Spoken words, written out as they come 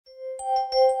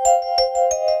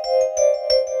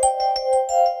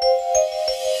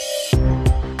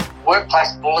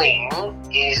Workplace bullying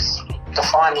is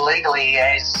defined legally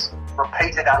as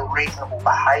repeated unreasonable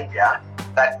behaviour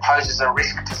that poses a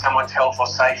risk to someone's health or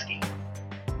safety.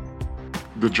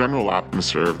 The general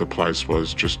atmosphere of the place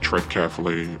was just tread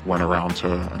carefully when around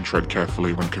her and tread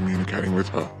carefully when communicating with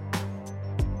her.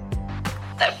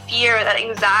 That fear, that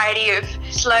anxiety of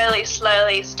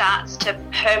slowly starts to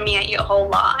permeate your whole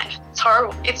life. It's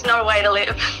horrible. It's not a way to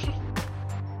live.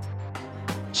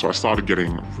 So I started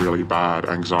getting really bad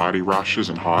anxiety rashes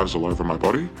and hives all over my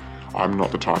body. I'm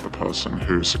not the type of person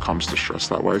who succumbs to stress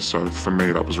that way, so for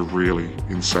me that was a really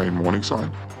insane warning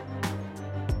sign.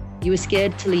 You were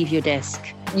scared to leave your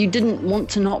desk. You didn't want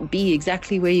to not be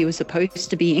exactly where you were supposed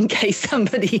to be in case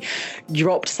somebody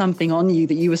dropped something on you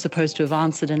that you were supposed to have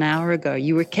answered an hour ago.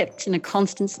 You were kept in a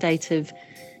constant state of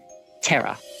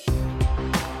terror.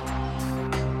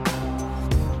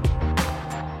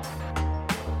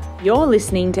 You're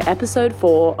listening to episode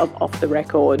 4 of Off the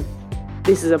Record.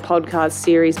 This is a podcast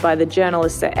series by the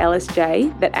journalists at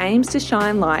LSJ that aims to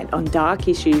shine light on dark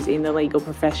issues in the legal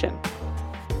profession.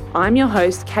 I'm your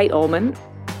host, Kate Allman.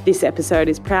 This episode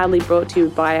is proudly brought to you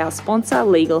by our sponsor,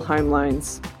 Legal Home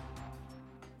Loans.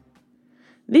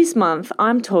 This month,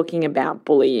 I'm talking about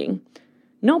bullying.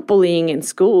 Not bullying in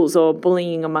schools or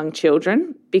bullying among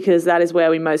children, because that is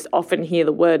where we most often hear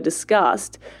the word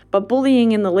discussed, but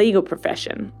bullying in the legal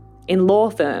profession. In law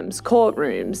firms,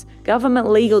 courtrooms, government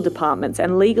legal departments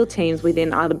and legal teams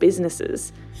within other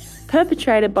businesses,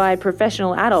 perpetrated by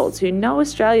professional adults who know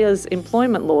Australia's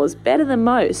employment laws better than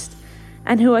most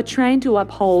and who are trained to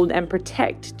uphold and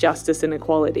protect justice and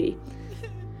equality.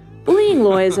 Bullying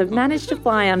lawyers have managed to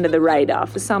fly under the radar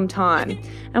for some time,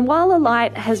 and while a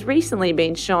light has recently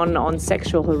been shone on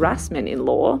sexual harassment in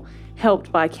law,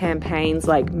 helped by campaigns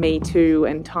like Me Too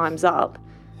and Time's Up,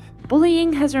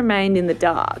 bullying has remained in the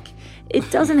dark. It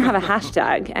doesn't have a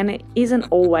hashtag and it isn't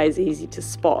always easy to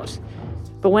spot.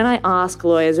 But when I ask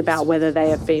lawyers about whether they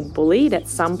have been bullied at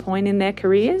some point in their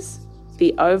careers,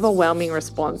 the overwhelming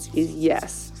response is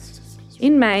yes.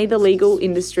 In May, the legal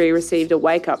industry received a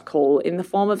wake-up call in the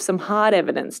form of some hard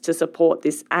evidence to support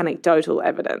this anecdotal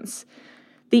evidence.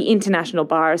 The International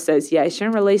Bar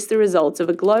Association released the results of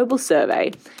a global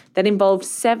survey that involved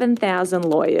 7,000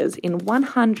 lawyers in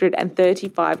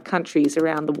 135 countries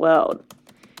around the world.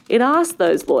 It asked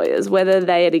those lawyers whether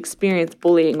they had experienced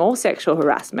bullying or sexual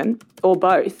harassment, or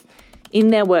both, in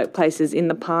their workplaces in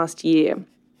the past year.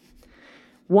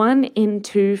 1 in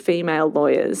 2 female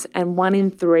lawyers and 1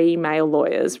 in 3 male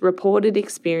lawyers reported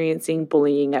experiencing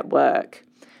bullying at work.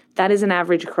 That is an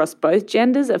average across both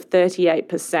genders of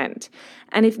 38%.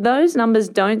 And if those numbers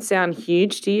don't sound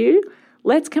huge to you,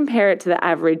 let's compare it to the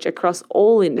average across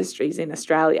all industries in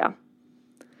Australia.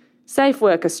 Safe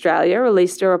Work Australia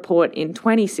released a report in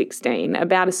 2016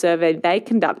 about a survey they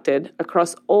conducted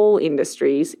across all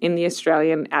industries in the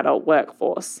Australian adult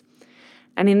workforce.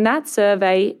 And in that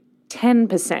survey,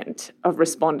 10% of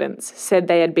respondents said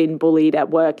they had been bullied at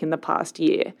work in the past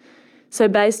year. So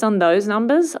based on those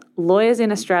numbers, lawyers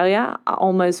in Australia are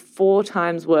almost 4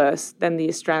 times worse than the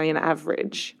Australian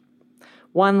average.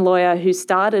 One lawyer who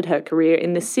started her career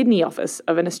in the Sydney office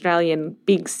of an Australian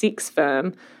Big Six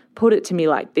firm put it to me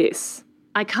like this.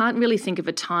 I can't really think of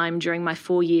a time during my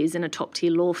 4 years in a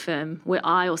top-tier law firm where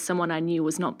I or someone I knew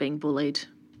was not being bullied.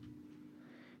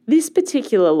 This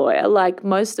particular lawyer, like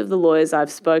most of the lawyers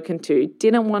I've spoken to,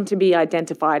 didn't want to be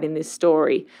identified in this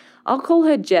story. I'll call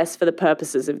her Jess for the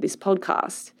purposes of this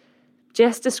podcast.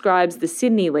 Jess describes the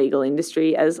Sydney legal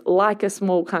industry as like a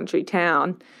small country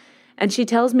town, and she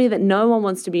tells me that no one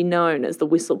wants to be known as the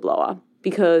whistleblower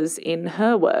because, in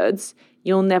her words,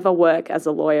 you'll never work as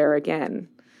a lawyer again.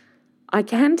 I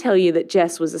can tell you that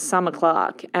Jess was a summer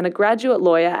clerk and a graduate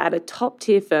lawyer at a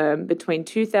top-tier firm between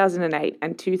 2008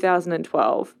 and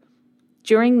 2012.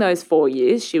 During those 4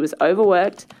 years, she was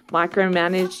overworked,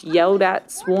 micromanaged, yelled at,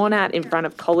 sworn at in front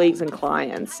of colleagues and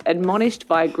clients, admonished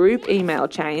by group email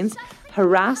chains,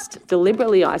 harassed,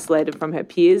 deliberately isolated from her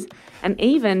peers, and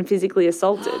even physically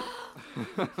assaulted.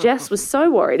 Jess was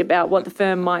so worried about what the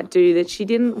firm might do that she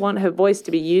didn't want her voice to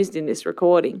be used in this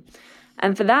recording.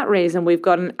 And for that reason, we've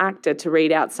got an actor to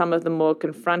read out some of the more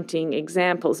confronting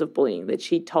examples of bullying that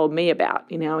she told me about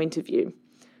in our interview.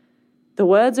 The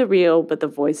words are real, but the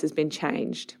voice has been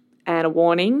changed. And a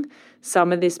warning,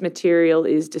 some of this material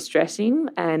is distressing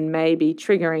and may be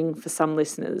triggering for some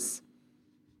listeners.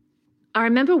 I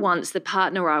remember once the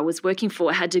partner I was working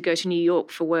for had to go to New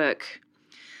York for work.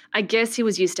 I guess he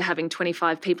was used to having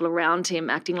 25 people around him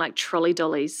acting like trolley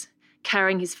dollies,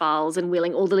 carrying his files and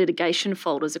wheeling all the litigation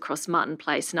folders across Martin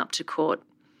Place and up to court.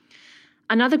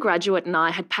 Another graduate and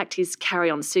I had packed his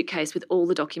carry-on suitcase with all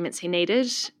the documents he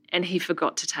needed, and he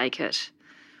forgot to take it.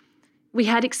 We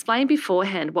had explained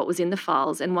beforehand what was in the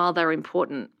files and why they were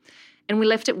important, and we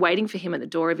left it waiting for him at the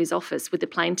door of his office with the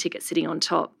plane ticket sitting on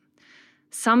top.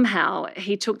 Somehow,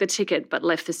 he took the ticket but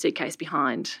left the suitcase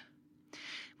behind.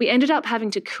 We ended up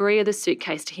having to courier the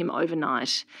suitcase to him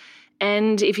overnight,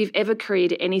 and if you've ever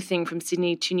couriered anything from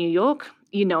Sydney to New York,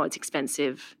 you know it's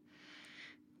expensive.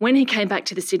 When he came back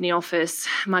to the Sydney office,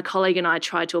 my colleague and I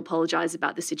tried to apologise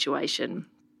about the situation.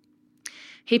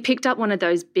 He picked up one of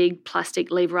those big plastic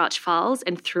lever arch files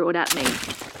and threw it at me,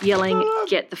 yelling,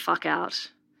 "Get the fuck out."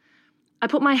 I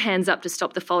put my hands up to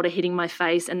stop the folder hitting my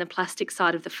face, and the plastic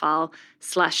side of the file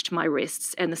slashed my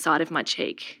wrists and the side of my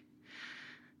cheek.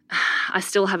 I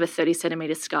still have a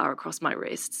 30-centimetre scar across my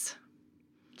wrists.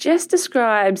 Jess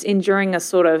describes enduring a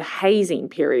sort of hazing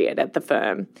period at the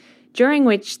firm, during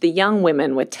which the young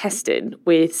women were tested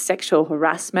with sexual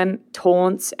harassment,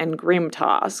 taunts and grim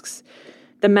tasks.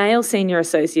 The male senior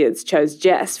associates chose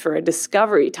Jess for a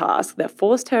discovery task that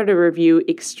forced her to review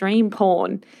extreme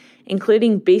porn,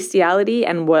 including bestiality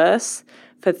and worse,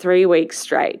 for 3 weeks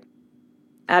straight.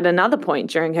 At another point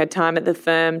during her time at the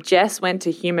firm, Jess went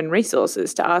to Human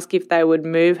Resources to ask if they would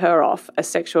move her off a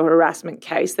sexual harassment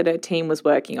case that her team was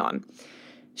working on.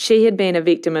 She had been a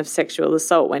victim of sexual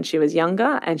assault when she was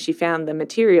younger, and she found the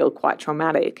material quite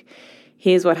traumatic.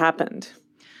 Here's what happened.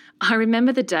 I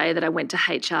remember the day that I went to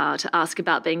HR to ask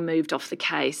about being moved off the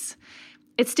case.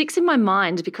 It sticks in my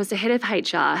mind because the head of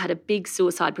HR had a big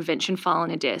suicide prevention file on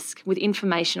her desk with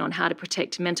information on how to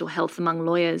protect mental health among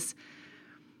lawyers.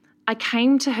 I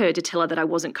came to her to tell her that I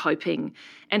wasn't coping,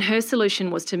 and her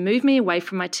solution was to move me away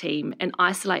from my team and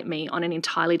isolate me on an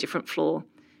entirely different floor,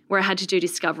 where I had to do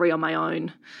discovery on my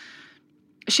own.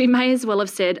 She may as well have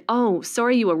said, "Oh,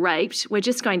 sorry you were raped. We're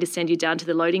just going to send you down to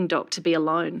the loading dock to be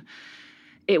alone."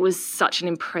 It was such an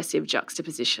impressive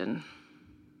juxtaposition.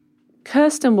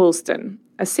 Kirsten Woolston,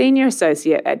 a senior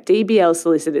associate at DBL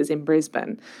Solicitors in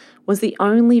Brisbane, was the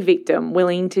only victim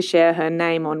willing to share her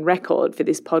name on record for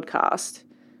this podcast.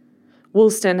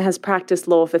 Woolston has practiced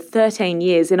law for 13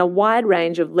 years in a wide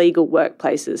range of legal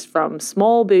workplaces, from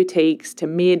small boutiques to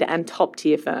mid and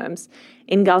top-tier firms,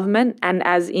 in government and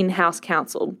as in-house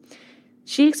counsel.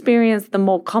 She experienced the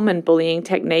more common bullying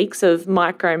techniques of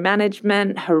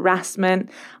micromanagement, harassment,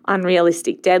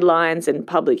 unrealistic deadlines and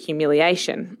public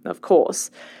humiliation, of course.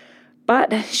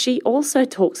 But she also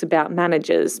talks about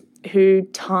managers who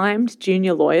timed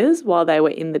junior lawyers while they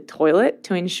were in the toilet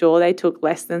to ensure they took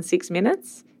less than 6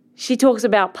 minutes. She talks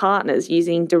about partners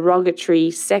using derogatory,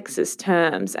 sexist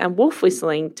terms and wolf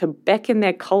whistling to beckon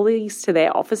their colleagues to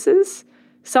their offices.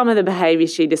 Some of the behaviour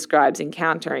she describes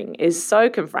encountering is so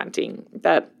confronting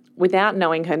that, without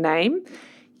knowing her name,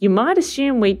 you might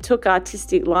assume we took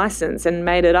artistic licence and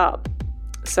made it up.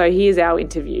 So here's our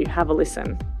interview. Have a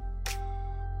listen.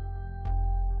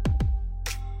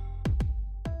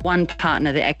 One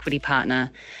partner, the equity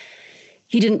partner,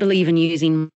 he didn't believe in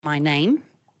using my name.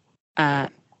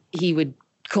 He would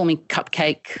call me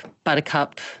Cupcake,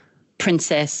 Buttercup,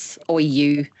 Princess, or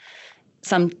you.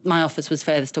 My office was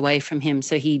furthest away from him,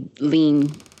 so he'd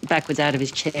lean backwards out of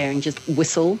his chair and just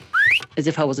whistle as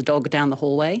if I was a dog down the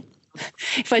hallway.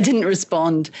 If I didn't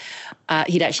respond,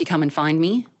 he'd actually come and find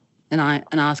me and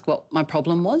ask what my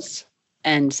problem was,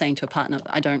 and saying to a partner,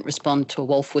 I don't respond to a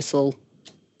wolf whistle.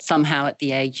 Somehow at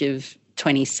the age of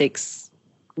 26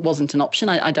 wasn't an option.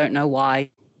 I don't know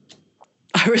why.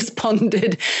 I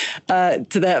responded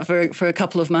to that for a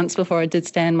couple of months before I did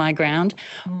stand my ground.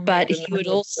 But he would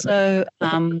also,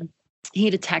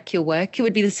 he'd attack your work. It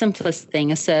would be the simplest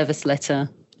thing, a service letter.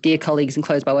 Dear colleagues,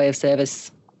 enclosed by way of service,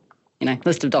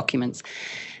 list of documents.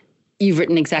 You've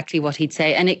written exactly what he'd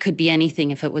say. And it could be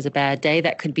anything if it was a bad day.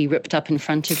 That could be ripped up in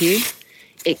front of you.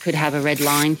 It could have a red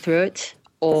line through it.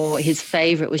 Or his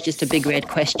favourite was just a big red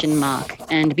question mark.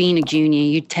 And being a junior,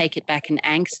 you'd take it back and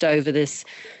angst over this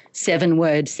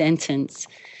 7-word sentence,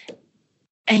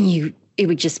 and it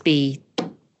would just be,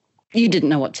 you didn't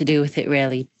know what to do with it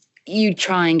really. You'd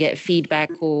try and get feedback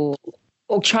or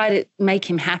try to make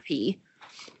him happy,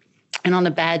 and on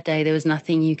a bad day there was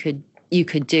nothing you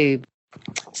could do.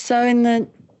 So in the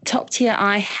top tier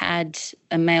I had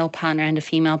a male partner and a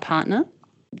female partner.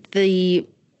 The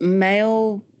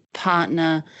male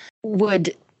partner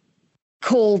would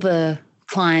call the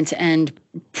client and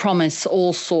promise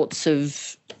all sorts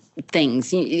of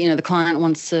things. The client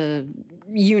wants a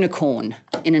unicorn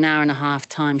in an hour and a half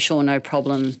time. Sure, no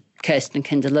problem. Kirsten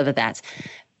can deliver that.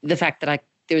 The fact that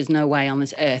there was no way on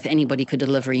this earth anybody could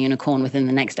deliver a unicorn within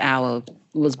the next hour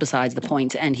was besides the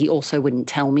point. And he also wouldn't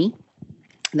tell me.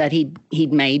 that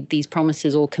he'd made these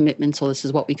promises or commitments, or this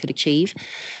is what we could achieve.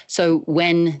 So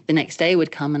when the next day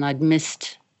would come and I'd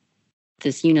missed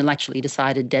this unilaterally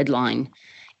decided deadline,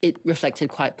 it reflected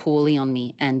quite poorly on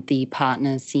me, and the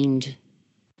partner seemed,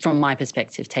 from my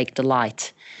perspective, take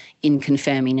delight in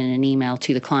confirming in an email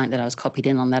to the client that I was copied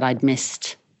in on that I'd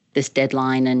missed this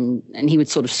deadline, and he would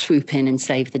sort of swoop in and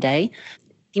save the day.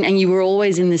 And you were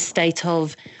always in this state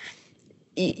of,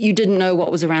 you didn't know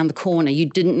what was around the corner. You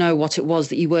didn't know what it was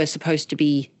that you were supposed to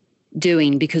be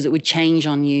doing, because it would change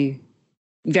on you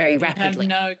very rapidly.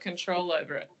 You had no control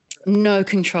over it. No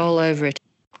control over it.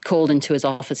 Called into his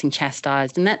office and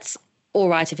chastised. And that's all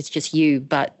right if it's just you,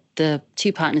 but the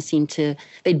two partners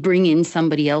they'd bring in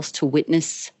somebody else to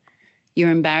witness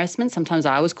your embarrassment. Sometimes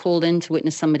I was called in to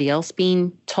witness somebody else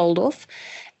being told off.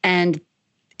 And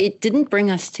it didn't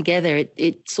bring us together.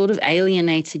 It sort of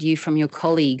alienated you from your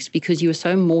colleagues because you were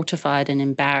so mortified and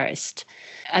embarrassed.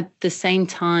 At the same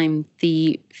time,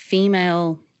 the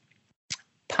female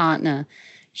partner,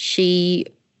 she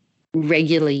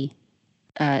regularly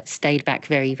stayed back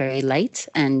very, very late.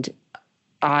 And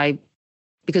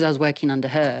because I was working under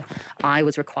her, I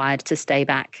was required to stay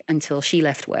back until she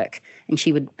left work. And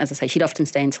she would, as I say, she'd often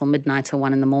stay until midnight or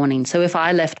 1 a.m. So if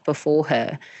I left before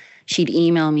her, she'd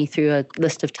email me through a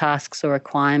list of tasks or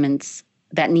requirements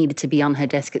that needed to be on her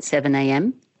desk at 7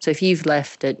 a.m. So if you've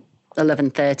left at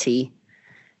 11:30,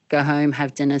 go home,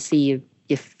 have dinner, see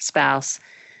your spouse,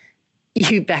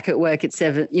 you back at work at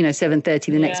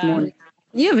 7:30 the next morning.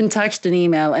 You haven't touched an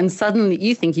email, and suddenly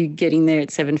you think you're getting there at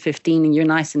 7:15 and you're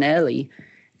nice and early,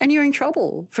 and you're in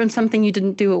trouble from something you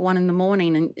didn't do at 1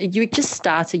 a.m, and you just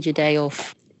started your day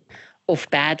off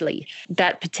badly.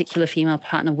 That particular female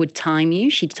partner would time you.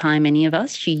 She'd time any of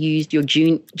us. She used your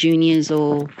juniors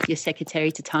or your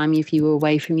secretary to time you if you were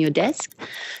away from your desk.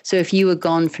 So if you were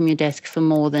gone from your desk for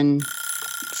more than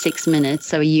 6 minutes,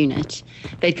 so a unit,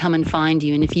 they'd come and find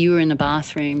you. And if you were in the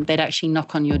bathroom, they'd actually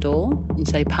knock on your door and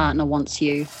say, partner wants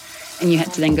you. And you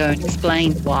had to then go and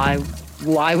explain why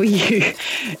were you,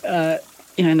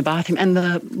 in the bathroom. And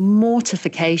the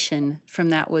mortification from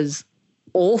that was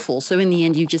awful. So in the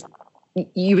end,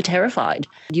 you were terrified.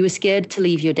 You were scared to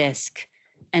leave your desk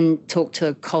and talk to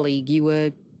a colleague.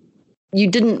 You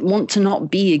didn't want to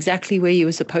not be exactly where you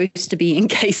were supposed to be in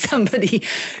case somebody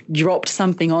dropped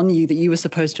something on you that you were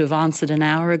supposed to have answered an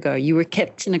hour ago. You were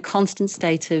kept in a constant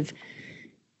state of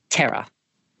terror.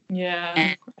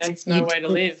 Yeah, that's no way to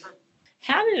live.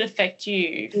 How did it affect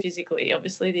you physically?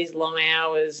 Obviously, these long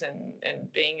hours and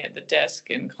being at the desk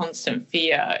and constant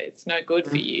fear, it's no good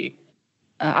for you.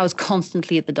 I was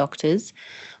constantly at the doctor's.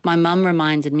 My mum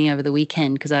reminded me over the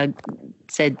weekend, because I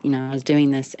said, I was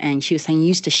doing this, and she was saying you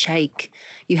used to shake.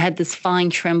 You had this fine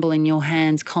tremble in your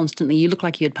hands constantly. You looked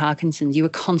like you had Parkinson's. You were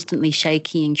constantly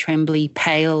shaky and trembly,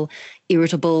 pale,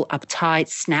 irritable, uptight,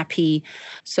 snappy.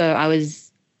 So I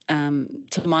was,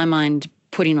 to my mind,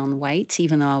 putting on weight,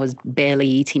 even though I was barely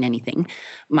eating anything.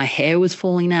 My hair was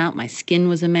falling out. My skin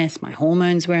was a mess. My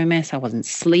hormones were a mess. I wasn't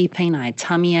sleeping. I had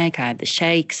tummy ache. I had the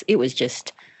shakes. It was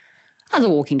just, I was a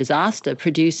walking disaster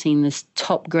producing this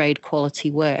top grade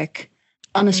quality work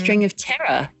on a string of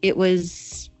terror. It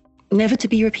was never to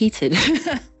be repeated.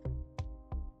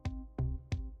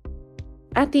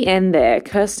 At the end there,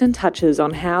 Kirsten touches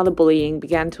on how the bullying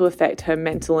began to affect her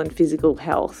mental and physical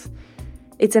health.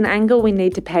 It's an angle we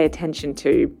need to pay attention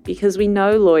to because we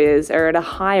know lawyers are at a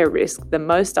higher risk than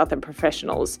most other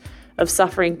professionals of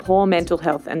suffering poor mental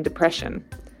health and depression.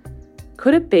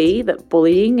 Could it be that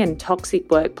bullying and toxic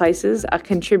workplaces are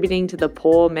contributing to the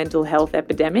poor mental health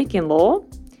epidemic in law?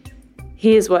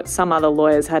 Here's what some other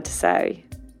lawyers had to say.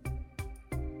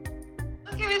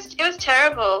 Look, it was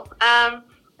terrible. And,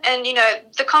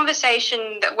 the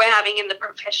conversation that we're having in the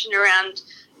profession around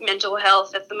mental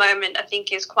health at the moment, I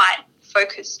think, is quite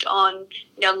focused on,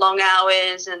 long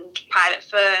hours and private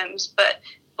firms. But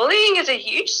bullying is a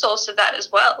huge source of that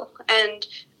as well. And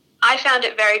I found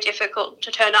it very difficult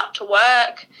to turn up to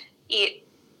work. It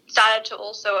started to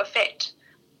also affect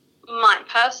my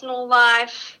personal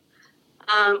life.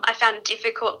 I found it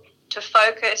difficult to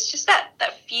focus, just that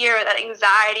fear, that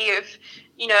anxiety of,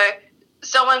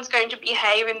 someone's going to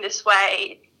behave in this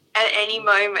way at any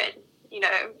moment,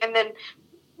 and then,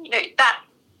 that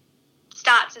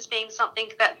starts as being something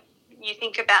that you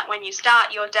think about when you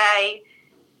start your day.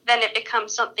 Then it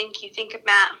becomes something you think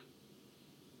about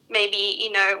maybe,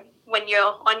 when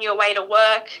you're on your way to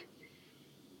work.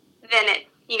 Then it,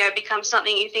 becomes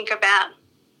something you think about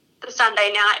the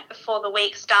Sunday night before the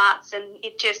week starts, and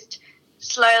it just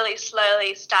slowly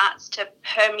starts to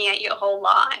permeate your whole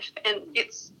life. And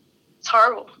it's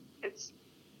horrible.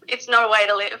 It's no way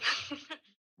to live.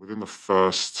 Within the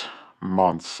first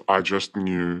month, I just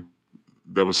knew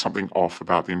there was something off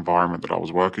about the environment that I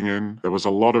was working in. There was a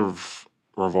lot of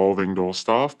revolving door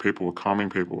stuff. People were coming,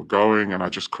 people were going, and I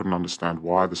just couldn't understand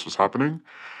why this was happening.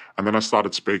 And then I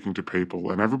started speaking to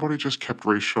people, and everybody just kept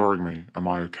reassuring me, am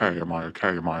I okay? Am I okay?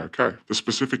 Am I okay? The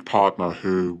specific partner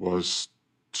who was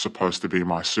supposed to be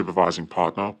my supervising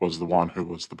partner was the one who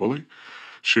was the bully.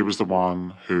 She was the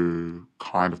one who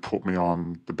kind of put me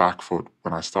on the back foot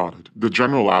when I started. The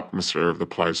general atmosphere of the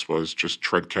place was just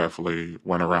tread carefully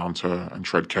when around her and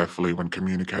tread carefully when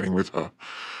communicating with her.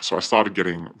 So I started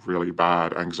getting really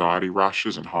bad anxiety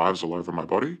rashes and hives all over my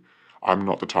body. I'm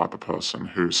not the type of person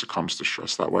who succumbs to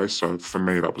stress that way. So for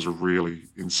me, that was a really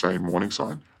insane warning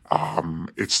sign.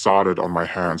 It started on my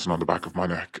hands and on the back of my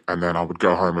neck, and then I would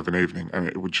go home of an evening and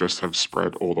it would just have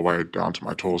spread all the way down to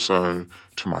my torso,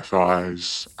 to my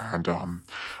thighs. And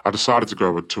I decided to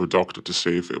go to a doctor to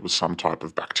see if it was some type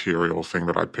of bacterial thing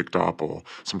that I'd picked up or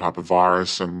some type of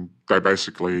virus. And they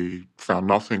basically found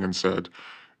nothing and said,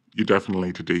 you definitely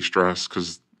need to de-stress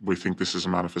because we think this is a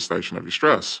manifestation of your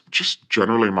stress. Just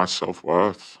generally my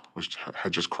self-worth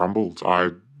had just crumbled.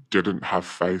 I didn't have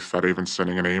faith that even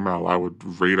sending an email, I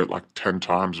would read it like 10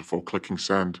 times before clicking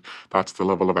send. That's the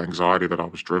level of anxiety that I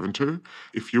was driven to.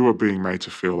 If you are being made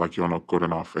to feel like you're not good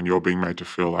enough and you're being made to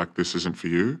feel like this isn't for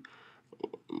you,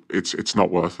 it's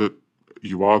not worth it.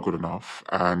 You are good enough,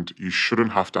 and you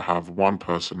shouldn't have to have one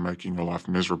person making your life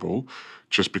miserable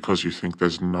just because you think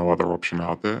there's no other option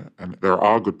out there. And there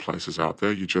are good places out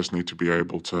there. You just need to be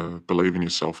able to believe in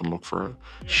yourself and look for it.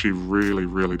 She really,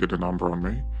 really did a number on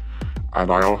me.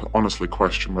 And I honestly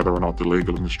question whether or not the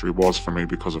legal industry was for me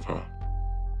because of her.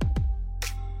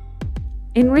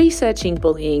 In researching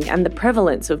bullying and the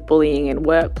prevalence of bullying in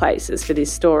workplaces for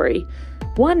this story,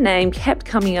 one name kept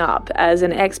coming up as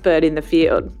an expert in the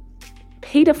field.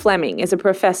 Peter Fleming is a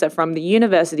professor from the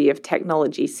University of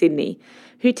Technology, Sydney,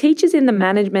 who teaches in the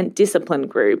Management Discipline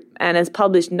Group and has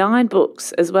published 9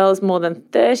 books as well as more than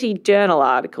 30 journal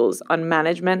articles on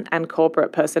management and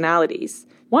corporate personalities.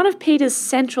 One of Peter's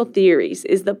central theories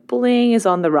is that bullying is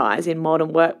on the rise in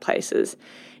modern workplaces.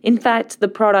 In fact, the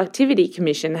Productivity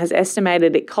Commission has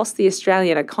estimated it costs the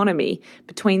Australian economy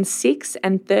between $6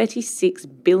 and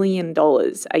 $36 billion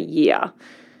a year.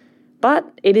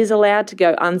 But it is allowed to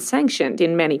go unsanctioned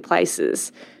in many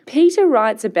places. Peter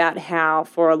writes about how,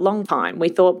 for a long time, we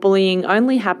thought bullying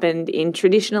only happened in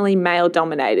traditionally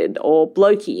male-dominated or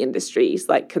blokey industries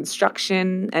like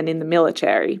construction and in the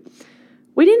military.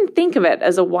 We didn't think of it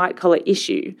as a white-collar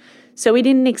issue, so we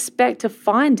didn't expect to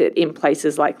find it in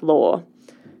places like law.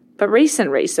 But recent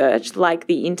research, like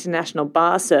the International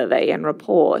Bar Survey and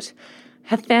Report,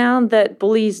 have found that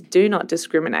bullies do not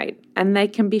discriminate and they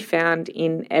can be found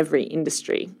in every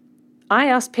industry. I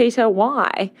asked Peter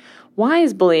why. Why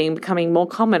is bullying becoming more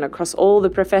common across all the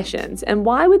professions, and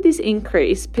why would this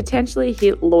increase potentially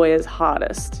hit lawyers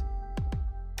hardest?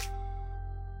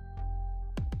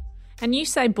 And you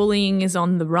say bullying is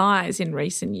on the rise in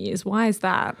recent years. Why is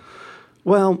that?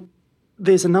 Well,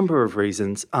 there's a number of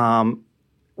reasons.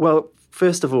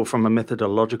 First of all, from a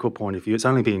methodological point of view, it's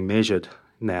only being measured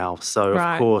now. So,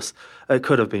 Of course, it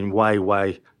could have been way,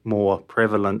 way more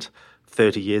prevalent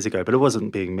 30 years ago, but it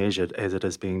wasn't being measured as it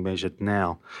is being measured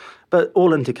now. But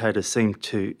all indicators seem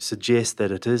to suggest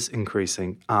that it is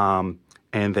increasing and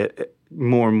that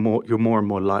more and more you're more and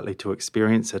more likely to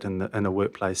experience it in a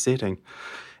workplace setting.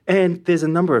 And there's a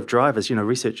number of drivers.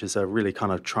 Researchers are really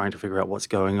kind of trying to figure out what's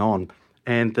going on.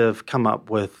 And they've come up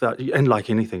with, and like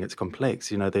anything, it's complex.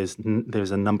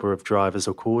 There's a number of drivers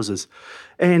or causes.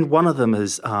 And one of them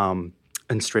is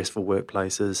in stressful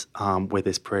workplaces where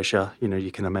there's pressure.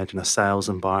 You can imagine a sales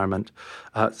environment,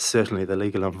 certainly the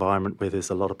legal environment where there's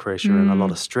a lot of pressure and a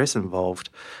lot of stress involved,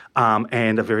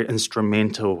 and a very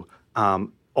instrumental,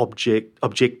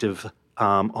 objective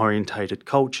orientated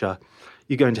culture.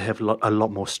 You're going to have a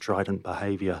lot more strident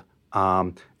behaviour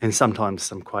and sometimes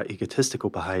some quite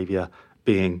egotistical behaviour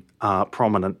being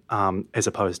prominent as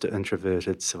opposed to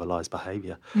introverted, civilised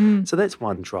behaviour. So that's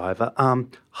one driver.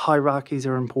 Hierarchies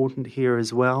are important here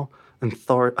as well.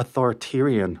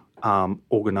 Authoritarian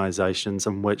organisations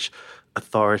in which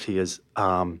authority is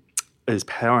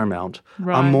paramount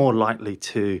are more likely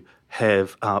to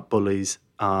have bullies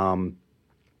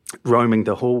roaming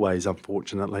the hallways,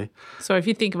 unfortunately. So if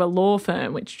you think of a law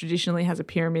firm, which traditionally has a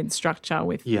pyramid structure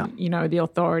with, the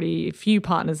authority, a few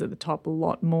partners at the top, a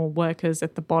lot more workers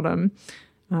at the bottom,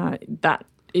 that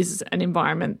is an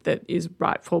environment that is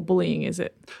ripe for bullying, is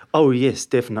it? Oh, yes,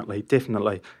 definitely.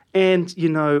 And,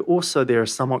 also there are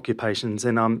some occupations,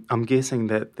 and I'm guessing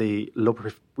that the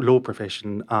law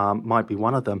profession might be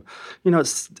one of them.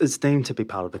 It's deemed to be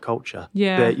part of the culture.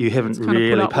 Yeah. That you haven't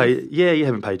really paid. Yeah, you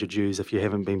haven't paid your dues if you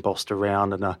haven't been bossed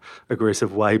around in an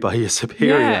aggressive way by your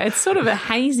superior. Yeah, it's sort of a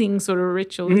hazing sort of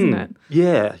ritual, isn't it?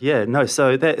 Yeah. No,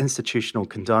 so that institutional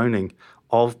condoning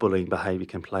of bullying behaviour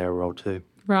can play a role too.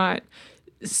 Right.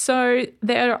 So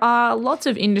there are lots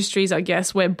of industries, I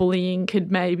guess, where bullying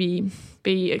could maybe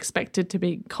be expected to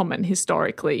be common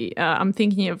historically. I'm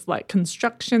thinking of like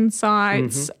construction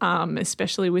sites,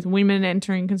 especially with women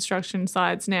entering construction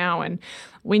sites now. And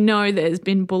we know there's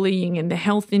been bullying in the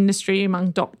health industry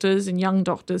among doctors and young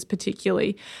doctors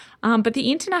particularly. But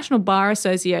the International Bar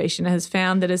Association has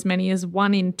found that as many as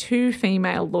 1 in 2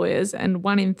 female lawyers and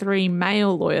 1 in 3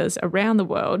 male lawyers around the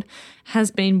world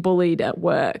has been bullied at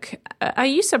work. Are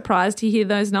you surprised to hear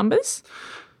those numbers?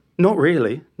 Not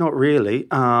really.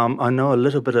 I know a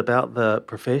little bit about the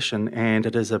profession, and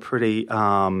it is a pretty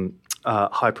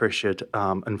high-pressured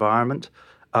environment,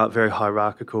 very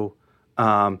hierarchical,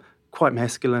 quite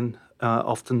masculine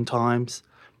oftentimes.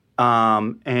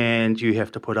 And you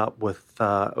have to put up with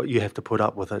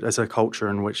it as a culture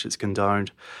in which it's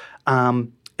condoned.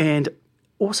 And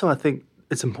also, I think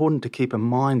it's important to keep in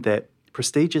mind that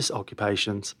prestigious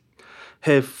occupations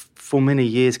have for many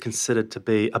years considered to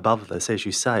be above this. As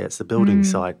you say, it's the building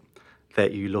site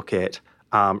that you look at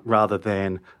rather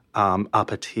than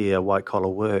upper tier white collar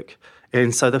work.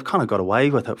 And so they've kind of got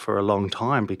away with it for a long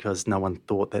time because no one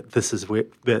thought that this is where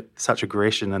that such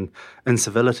aggression and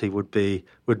incivility would be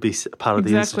part of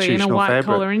the institutional in a white fabric.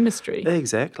 collar industry.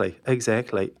 Exactly.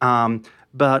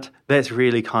 But that's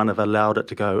really kind of allowed it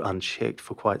to go unchecked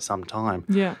for quite some time.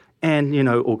 Yeah. And,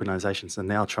 organisations are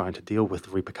now trying to deal with the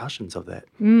repercussions of that.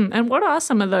 And what are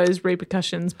some of those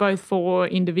repercussions, both for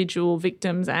individual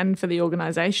victims and for the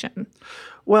organisation?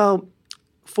 Well,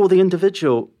 for the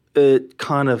individual, it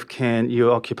kind of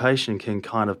your occupation can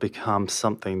kind of become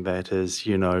something that is,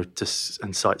 just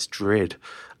incites dread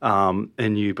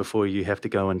in you before you have to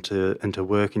go into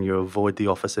work, and you avoid the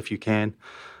office if you can.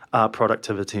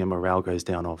 Productivity and morale goes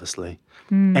down, obviously.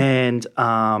 And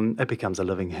it becomes a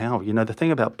living hell. The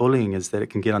thing about bullying is that it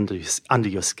can get under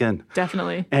your skin.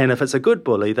 Definitely. And if it's a good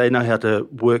bully, they know how to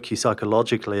work you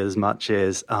psychologically as much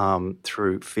as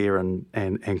through fear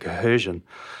and coercion.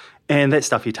 And that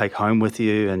stuff you take home with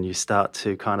you, and you start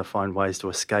to kind of find ways to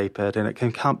escape it, and it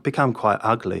can become quite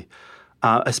ugly,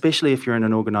 especially if you're in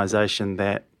an organisation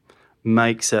that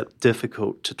makes it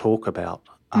difficult to talk about.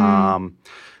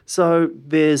 So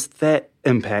there's that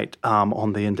impact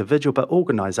on the individual, but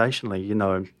organisationally,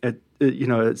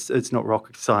 it's not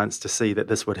rocket science to see that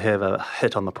this would have a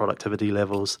hit on the productivity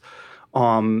levels.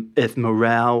 If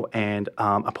morale and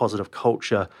a positive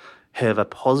culture have a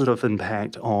positive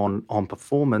impact on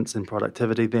performance and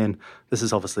productivity, then this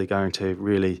is obviously going to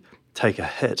really take a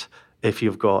hit if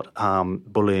you've got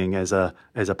bullying as a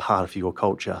part of your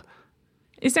culture.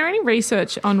 Is there any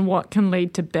research on what can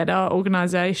lead to better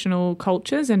organisational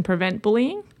cultures and prevent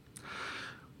bullying?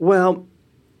 Well,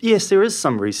 yes, there is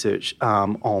some research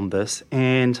on this,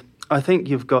 and I think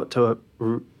you've got to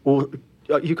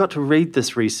read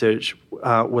this research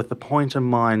with the point in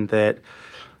mind that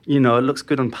it looks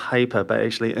good on paper, but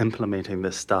actually implementing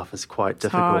this stuff is quite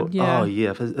difficult. Hard, yeah. Oh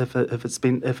yeah,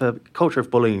 if a culture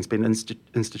of bullying has been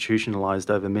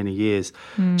institutionalized over many years,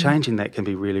 changing that can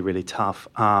be really, really tough.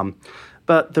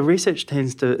 But the research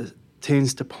tends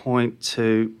to point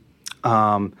to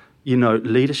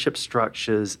leadership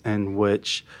structures in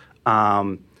which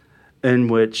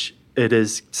it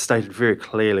is stated very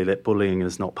clearly that bullying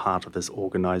is not part of this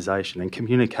organisation, and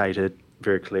communicated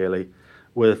very clearly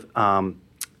with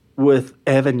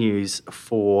avenues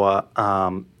for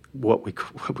what we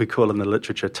call in the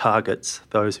literature targets,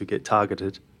 those who get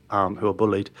targeted, who are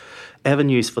bullied,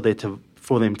 avenues for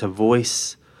them to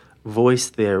voice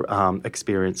their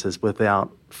experiences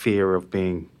without fear of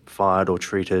being fired or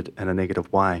treated in a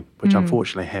negative way, which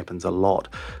unfortunately happens a lot.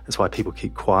 That's why people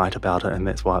keep quiet about it, and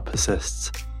that's why it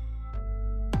persists.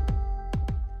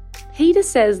 Peter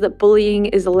says that bullying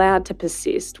is allowed to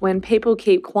persist when people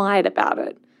keep quiet about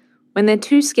it, when they're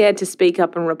too scared to speak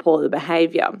up and report the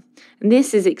behaviour. And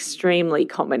this is extremely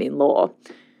common in law.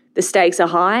 The stakes are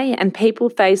high, and people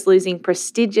face losing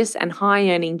prestigious and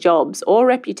high-earning jobs or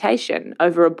reputation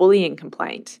over a bullying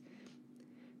complaint.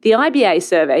 The IBA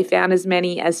survey found as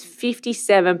many as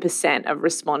 57% of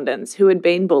respondents who had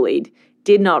been bullied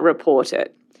did not report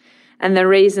it. And the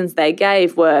reasons they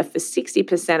gave were, for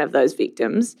 60% of those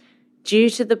victims, due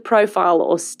to the profile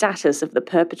or status of the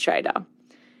perpetrator.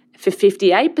 For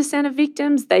 58% of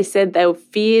victims, they said they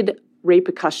feared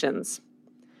repercussions.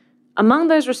 Among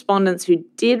those respondents who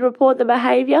did report the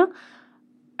behaviour,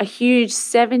 a huge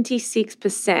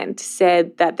 76%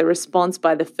 said that the response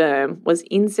by the firm was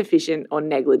insufficient or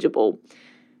negligible.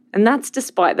 And that's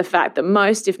despite the fact that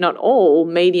most, if not all,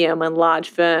 medium and large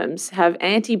firms have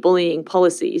anti-bullying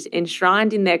policies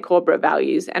enshrined in their corporate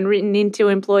values and written into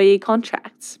employee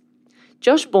contracts.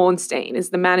 Josh Bornstein is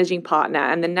the managing partner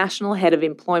and the national head of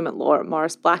employment law at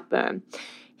Maurice Blackburn.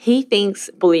 He thinks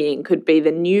bullying could be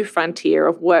the new frontier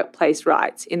of workplace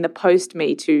rights in the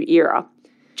post-Me Too era.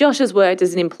 Josh has worked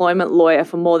as an employment lawyer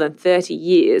for more than 30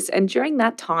 years, and during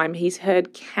that time he's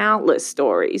heard countless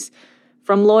stories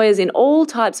from lawyers in all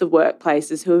types of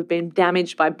workplaces who have been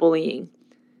damaged by bullying.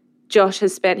 Josh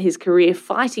has spent his career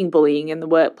fighting bullying in the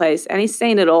workplace, and he's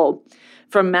seen it all,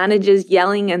 from managers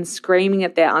yelling and screaming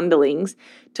at their underlings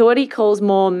to what he calls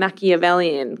more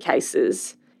Machiavellian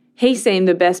cases. He seemed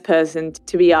the best person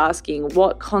to be asking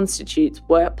what constitutes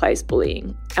workplace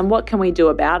bullying and what can we do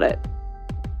about it.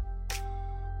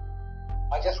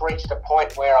 I just reached a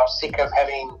point where I was sick of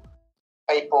having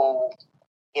people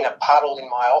in a puddle in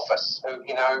my office who,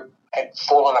 had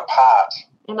fallen apart.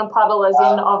 In a puddle as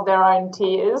in of their own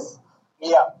tears?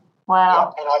 Yeah.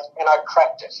 Wow. Yeah, and I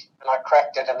cracked it.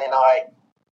 And then I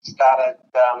started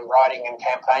writing and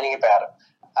campaigning about it.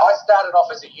 I started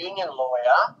off as a union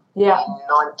lawyer in I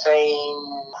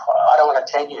don't want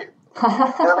to tell you,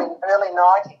 early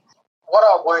 90s. What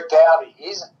I worked out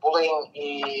is bullying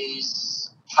is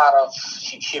part of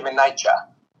human nature.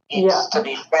 It's to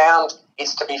be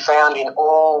found in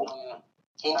all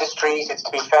industries, it's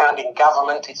to be found in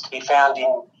government, it's to be found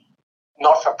in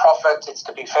not-for-profit, it's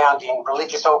to be found in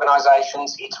religious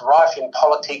organisations, it's rife in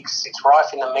politics, it's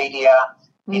rife in the media,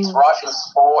 it's rife in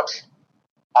sport,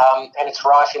 and it's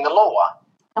rife in the law.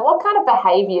 And what kind of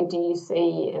behaviour do you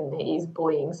see in these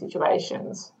bullying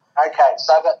situations? Okay,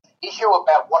 so the issue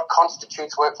about what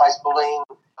constitutes workplace bullying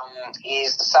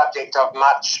is the subject of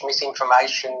much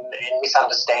misinformation and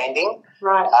misunderstanding.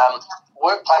 Right.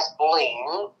 Workplace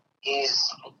bullying is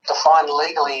defined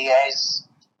legally as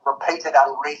repeated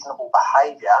unreasonable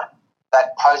behaviour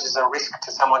that poses a risk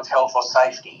to someone's health or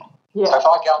safety. Yeah. So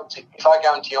if I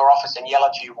go into your office and yell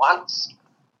at you once,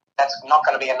 that's not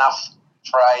going to be enough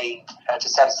for to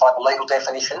satisfy the legal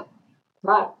definition.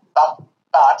 Right. But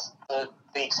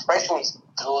the expression is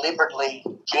deliberately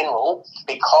general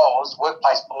because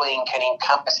workplace bullying can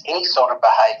encompass any sort of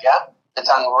behaviour that's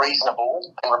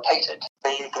unreasonable and repeated.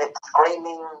 So you get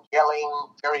screaming, yelling,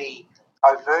 very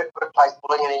overt workplace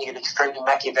bullying, and then you get extremely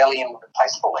Machiavellian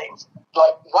workplace bullying.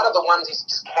 Like one of the ones is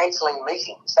just cancelling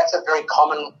meetings. That's a very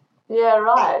common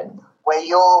thing, where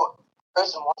your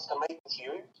person wants to meet with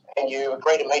you and you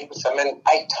agree to meet with them and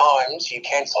 8 times you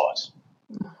cancel it.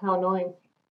 How annoying.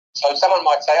 So someone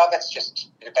might say, that's just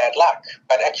a bit of bad luck.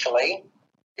 But actually,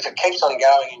 if it keeps on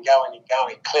going and going and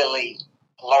going, clearly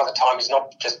a lot of the time is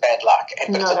not just bad luck.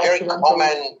 But it's a very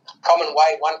common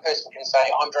way one person can say,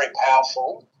 I'm very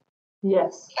powerful.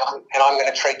 Yes. And I'm going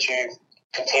to treat you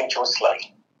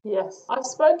contemptuously. Yes. I've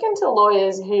spoken to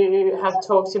lawyers who have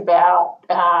talked about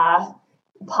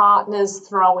partners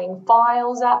throwing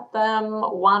files at them.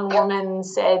 One woman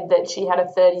said that she had a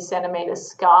 30-centimetre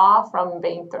scar from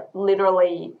being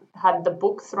literally had the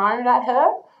book thrown at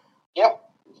her. Yep.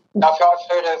 I've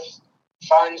heard of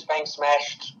phones being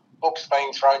smashed, books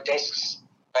being thrown, desks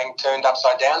being turned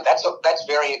upside down. That's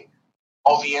very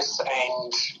obvious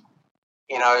and,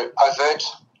 overt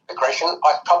aggression.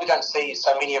 I probably don't see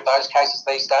so many of those cases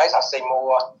these days. I see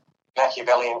more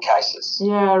Machiavellian cases.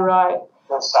 Yeah, right.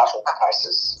 More subtle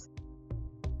cases.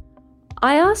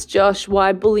 I asked Josh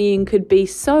why bullying could be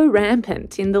so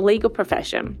rampant in the legal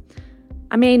profession.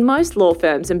 I mean, most law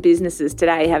firms and businesses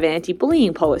today have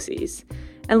anti-bullying policies,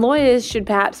 and lawyers should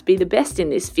perhaps be the best in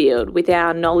this field with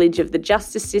our knowledge of the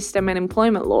justice system and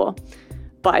employment law.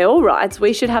 By all rights,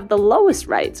 we should have the lowest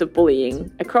rates of bullying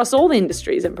across all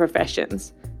industries and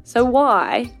professions. So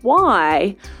why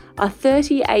are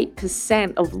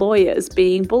 38% of lawyers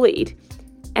being bullied?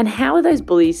 And how are those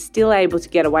bullies still able to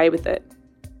get away with it?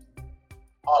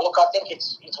 Oh, look, I think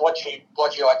it's what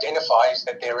you identify is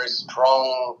that there is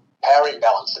strong power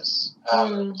imbalances.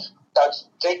 So it's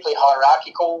deeply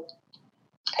hierarchical,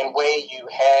 and where you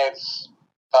have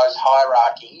those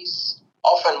hierarchies,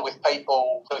 often with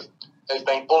people who've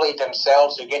been bullied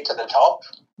themselves who get to the top,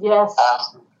 yes,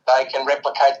 they can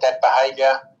replicate that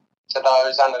behaviour to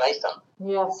those underneath them.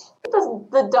 Yes.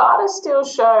 The data still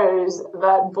shows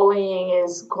that bullying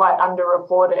is quite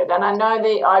underreported. And I know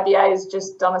the IBA has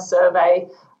just done a survey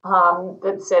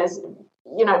that says,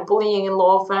 bullying in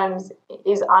law firms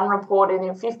is unreported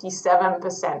in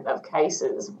 57% of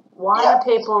cases. Why are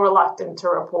people reluctant to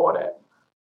report it?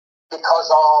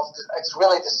 it's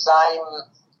really the same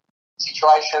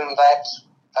situation that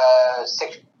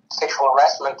sexual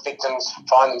harassment victims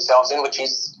find themselves in, which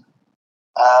is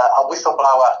a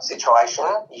whistleblower situation.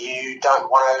 You don't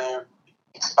want to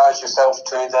expose yourself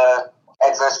to the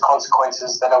adverse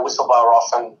consequences that a whistleblower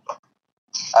often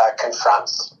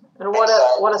confronts. And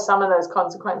what are some of those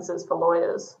consequences for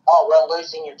lawyers? Oh, well,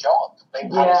 losing your job, being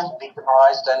punished and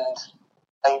victimised and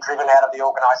being driven out of the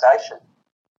organisation.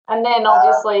 And then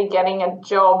obviously getting a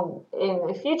job in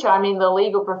the future. I mean, the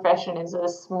legal profession is a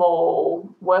small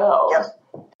world. Yep.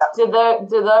 Do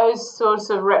those sorts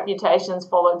of reputations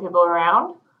follow people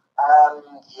around?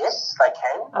 Yes, they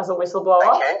can. As a whistleblower?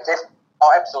 They can.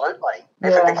 Oh, absolutely.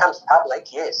 If it becomes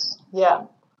public, yes. Yeah.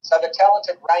 So the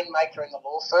talented rainmaker in the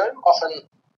law firm often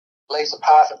leaves a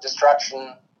path of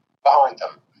destruction behind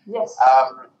them. Yes.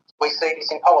 We see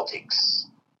this in politics.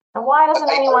 And why doesn't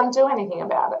anyone do anything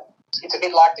about it? It's a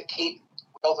bit like the kid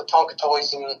with all the Tonka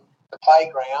toys in the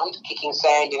playground kicking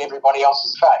sand in everybody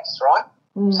else's face, right?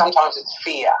 Mm. Sometimes it's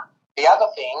fear. The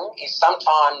other thing is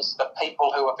sometimes the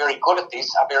people who are very good at this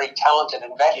are very talented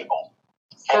and valuable.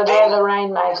 So and they're the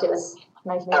rainmakers.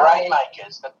 The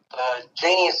rainmakers, the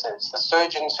geniuses, the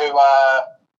surgeons who are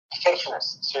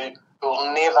perfectionists, who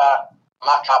will never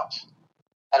muck up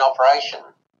an operation.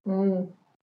 Mm.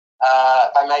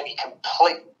 They may be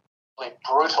completely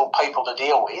brutal people to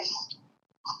deal with,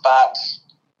 but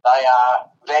they are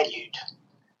valued.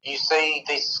 You see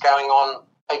this going on.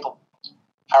 People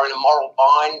are in a moral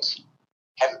bind,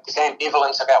 have this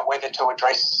ambivalence about whether to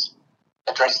address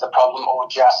the problem or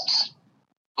just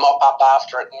mop up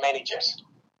after it and manage it.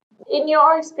 In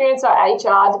your experience, are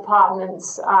HR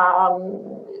departments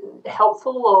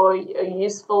helpful or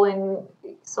useful in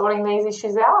sorting these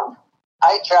issues out?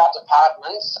 HR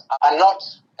departments are not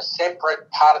a separate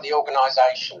part of the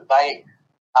organisation. They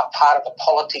are part of the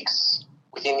politics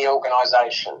within the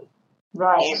organisation.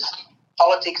 Right. If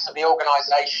politics of the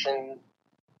organisation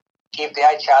give the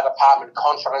HR department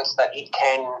confidence that it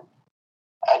can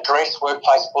address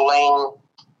workplace bullying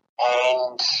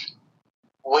and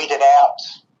weed it out,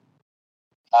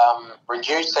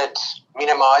 reduce it,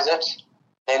 minimise it,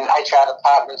 then HR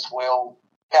departments will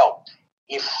help.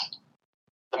 If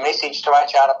the message to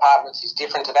HR departments is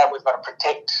different to that, we've got to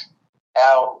protect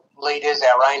our leaders,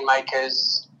 our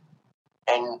rainmakers,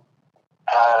 and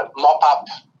mop up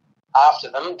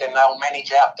after them, then they'll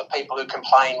manage out the people who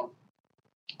complain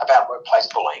about workplace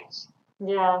bullying.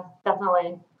 Yeah,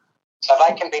 definitely. So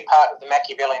they can be part of the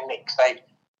Machiavellian mix. They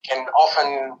can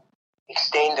often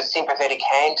extend a sympathetic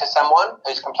hand to someone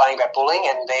who's complaining about bullying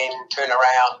and then turn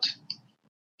around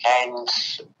and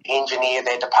engineer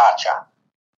their departure.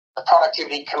 The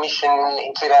Productivity Commission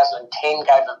in 2010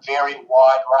 gave a very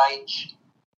wide range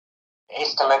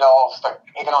estimate of the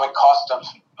economic cost of,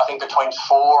 I think, between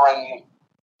 4 and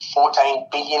 14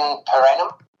 billion per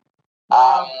annum.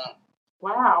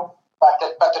 Wow. But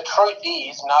the truth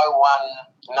is no one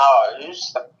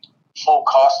knows the full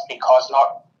cost because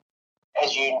not,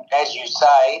 as you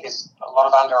say, there's a lot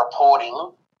of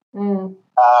underreporting. Mm.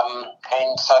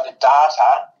 And so the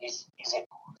data is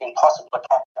impossible to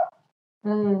capture.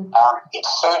 Mm. It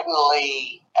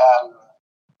certainly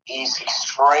is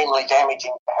extremely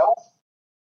damaging to health.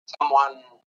 Someone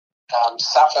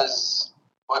suffers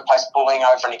workplace bullying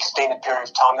over an extended period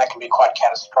of time, that can be quite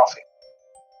catastrophic.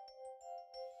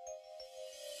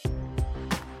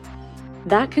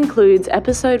 That concludes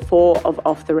episode 4 of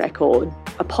Off the Record,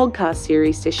 a podcast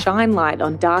series to shine light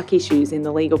on dark issues in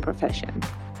the legal profession.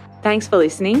 Thanks for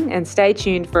listening, and stay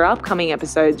tuned for upcoming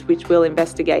episodes which will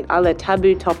investigate other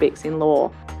taboo topics in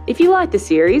law. If you like the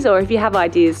series, or if you have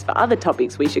ideas for other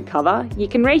topics we should cover, you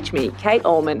can reach me, Kate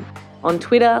Allman, on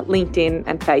Twitter, LinkedIn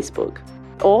and Facebook.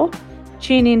 Or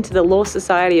tune in to the Law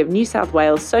Society of New South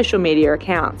Wales social media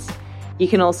accounts. You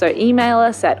can also email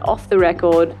us at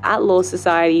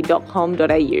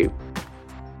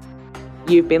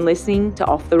offtherecord@lawsociety.com.au. You've been listening to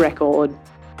Off the Record.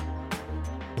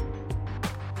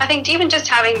 I think even just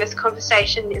having this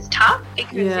conversation is tough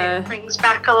because it brings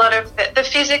back a lot of the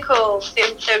physical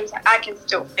symptoms. I can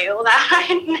still feel that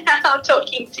right now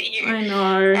talking to you. I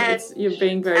know. And, you're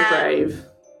being very brave.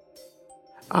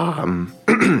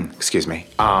 Excuse me.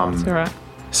 It's all right.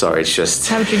 Sorry, it's just...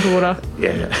 Have a drink of water.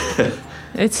 Yeah.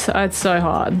 It's so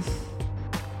hard.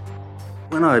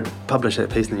 When I published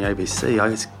that piece in the ABC,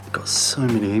 I got so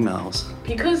many emails.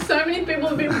 Because so many people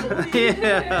have been bullied.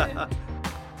 Yeah.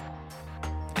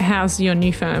 How's your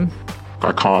new firm?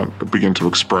 I can't begin to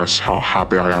express how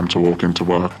happy I am to walk into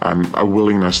work and a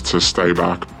willingness to stay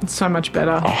back. It's so much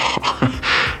better.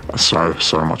 Oh, so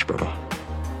much better.